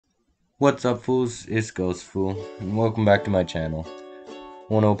What's up, fools? It's Ghostfool, and welcome back to my channel.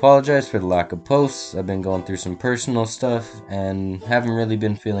 I want to apologize for the lack of posts. I've been going through some personal stuff and haven't really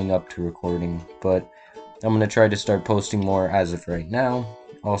been feeling up to recording, but I'm going to try to start posting more as of right now.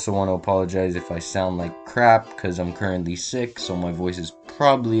 Also want to apologize if I sound like crap because I'm currently sick, so my voice is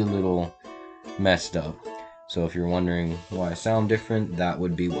probably a little messed up. So if you're wondering why I sound different, that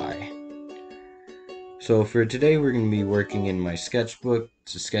would be why. So for today, we're going to be working in my sketchbook.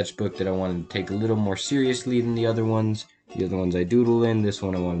 It's a sketchbook that I wanted to take a little more seriously than the other ones. The other ones I doodle in, this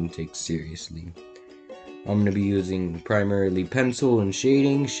one I wanted to take seriously. I'm going to be using primarily pencil and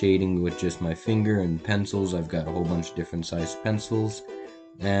shading with just my finger and pencils. I've got a whole bunch of different sized pencils.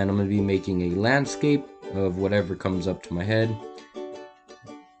 And I'm going to be making a landscape of whatever comes up to my head.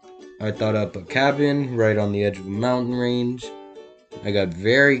 I thought up a cabin right on the edge of a mountain range. I got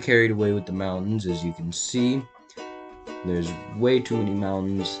very carried away with the mountains, as you can see. There's way too many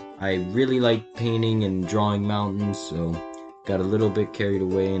mountains. I really like painting and drawing mountains, so got a little bit carried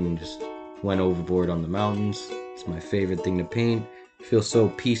away and just went overboard on the mountains. It's my favorite thing to paint. I feel so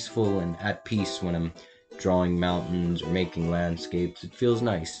peaceful and at peace when I'm drawing mountains or making landscapes. It feels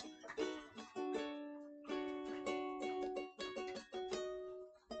nice.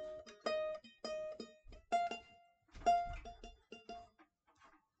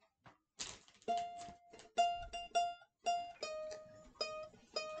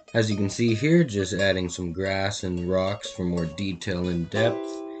 As you can see here, just adding some grass and rocks for more detail and depth.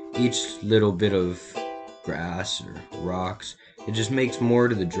 Each little bit of grass or rocks, it just makes more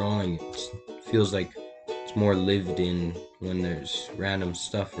to the drawing. It feels like it's more lived in when there's random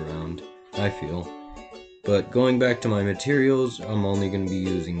stuff around, I feel. But going back to my materials, I'm only going to be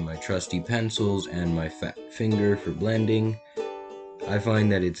using my trusty pencils and my fat finger for blending. I find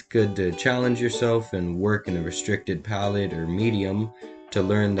that it's good to challenge yourself and work in a restricted palette or medium to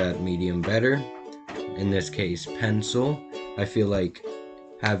learn that medium better. In this case, pencil. I feel like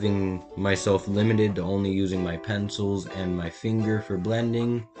having myself limited to only using my pencils and my finger for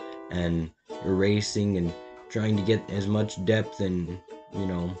blending and erasing and trying to get as much depth and,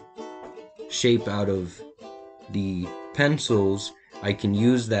 shape out of the pencils, I can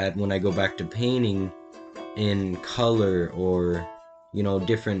use that when I go back to painting in color or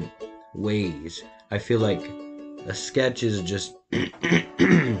different ways. I feel like a sketch is just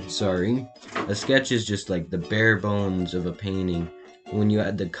sorry, a sketch is just like the bare bones of a painting. When you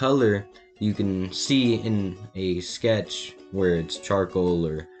add the color, you can see in a sketch where it's charcoal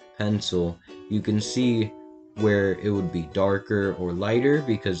or pencil, you can see where it would be darker or lighter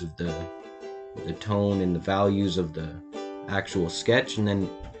because of the tone and the values of the actual sketch, and then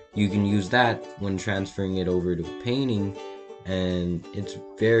you can use that when transferring it over to a painting, and it's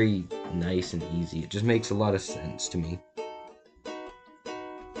very nice and easy. It just makes a lot of sense to me.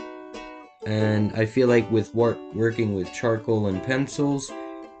 And I feel like with working with charcoal and pencils,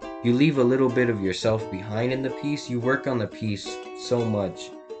 you leave a little bit of yourself behind in the piece. You work on the piece so much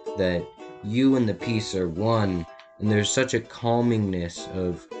that you and the piece are one, and there's such a calmingness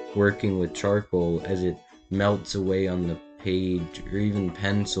of working with charcoal as it melts away on the page, or even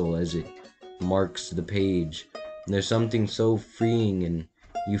pencil as it marks the page. And there's something so freeing, and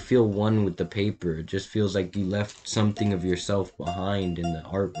you feel one with the paper. It just feels like you left something of yourself behind in the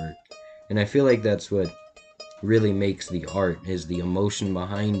artwork. And I feel like that's what really makes the art, is the emotion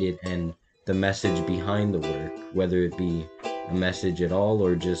behind it and the message behind the work, whether it be a message at all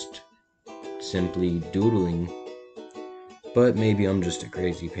or just simply doodling. But maybe I'm just a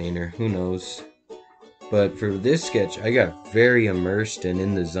crazy painter, who knows. But for this sketch, I got very immersed and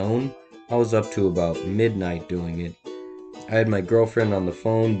in the zone. I was up to about midnight doing it. I had my girlfriend on the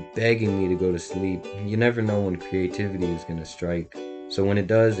phone begging me to go to sleep. You never know when creativity is going to strike. So when it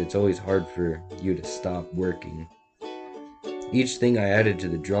does, it's always hard for you to stop working. Each thing I added to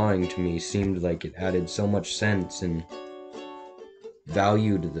the drawing to me seemed like it added so much sense and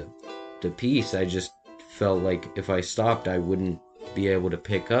value to the piece. I just felt like if I stopped, I wouldn't be able to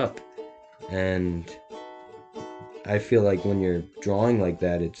pick up. And I feel like when you're drawing like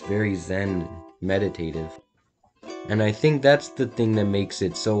that, it's very zen and meditative. And I think that's the thing that makes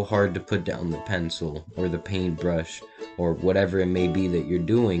it so hard to put down the pencil or the paintbrush or whatever it may be that you're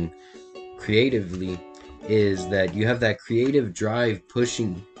doing creatively, is that you have that creative drive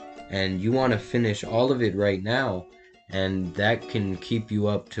pushing and you want to finish all of it right now, and that can keep you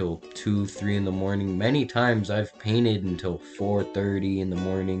up till 2, 3 in the morning. Many times I've painted until 4:30 in the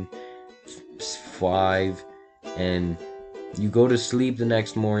morning, 5, and you go to sleep the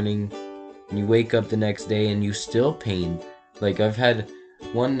next morning and you wake up the next day and you still paint. Like, I've had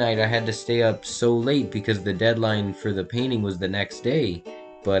one night I had to stay up so late because the deadline for the painting was the next day,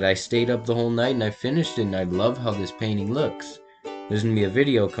 But I stayed up the whole night and I finished it, and I love how this painting looks. There's gonna be a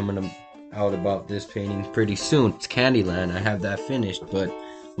video coming out about this painting pretty soon. It's Candyland. I have that finished, but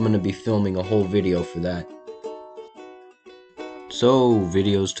I'm gonna be filming a whole video for that. So,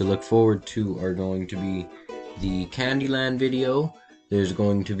 videos to look forward to are going to be the Candyland video. There's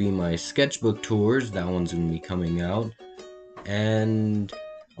going to be my sketchbook tours. That one's going to be coming out. And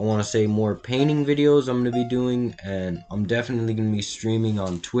I want to say more painting videos I'm going to be doing. And I'm definitely going to be streaming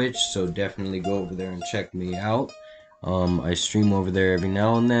on Twitch. So definitely go over there and check me out. I stream over there every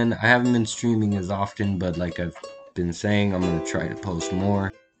now and then. I haven't been streaming as often, but like I've been saying, I'm going to try to post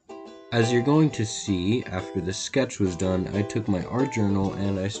more. As you're going to see, after the sketch was done, I took my art journal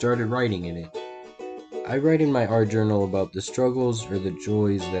and I started writing in it. I write in my art journal about the struggles or the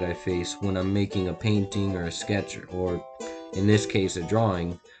joys that I face when I'm making a painting or a sketch, or in this case a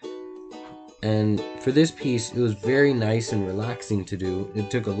drawing. And for this piece, it was very nice and relaxing to do.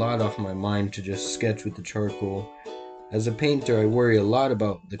 It took a lot off my mind to just sketch with the charcoal. As a painter, I worry a lot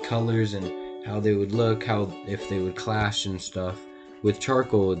about the colors and how they would look, if they would clash and stuff. With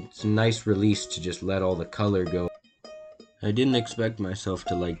charcoal, it's a nice release to just let all the color go. I didn't expect myself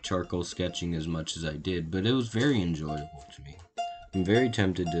to like charcoal sketching as much as I did, but it was very enjoyable to me. I'm very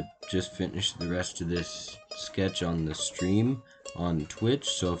tempted to just finish the rest of this sketch on the stream on Twitch,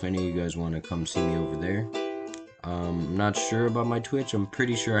 so if any of you guys want to come see me over there. I'm not sure about my Twitch. I'm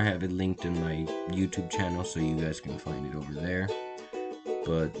pretty sure I have it linked in my YouTube channel, so you guys can find it over there.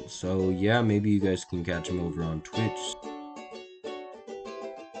 But, so yeah, maybe you guys can catch me over on Twitch.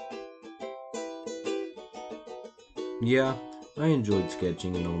 Yeah, I enjoyed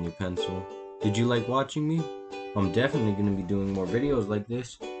sketching in Only Pencil. Did you like watching me? I'm definitely going to be doing more videos like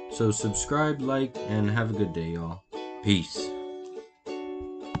this, so subscribe, like, and have a good day, y'all. Peace.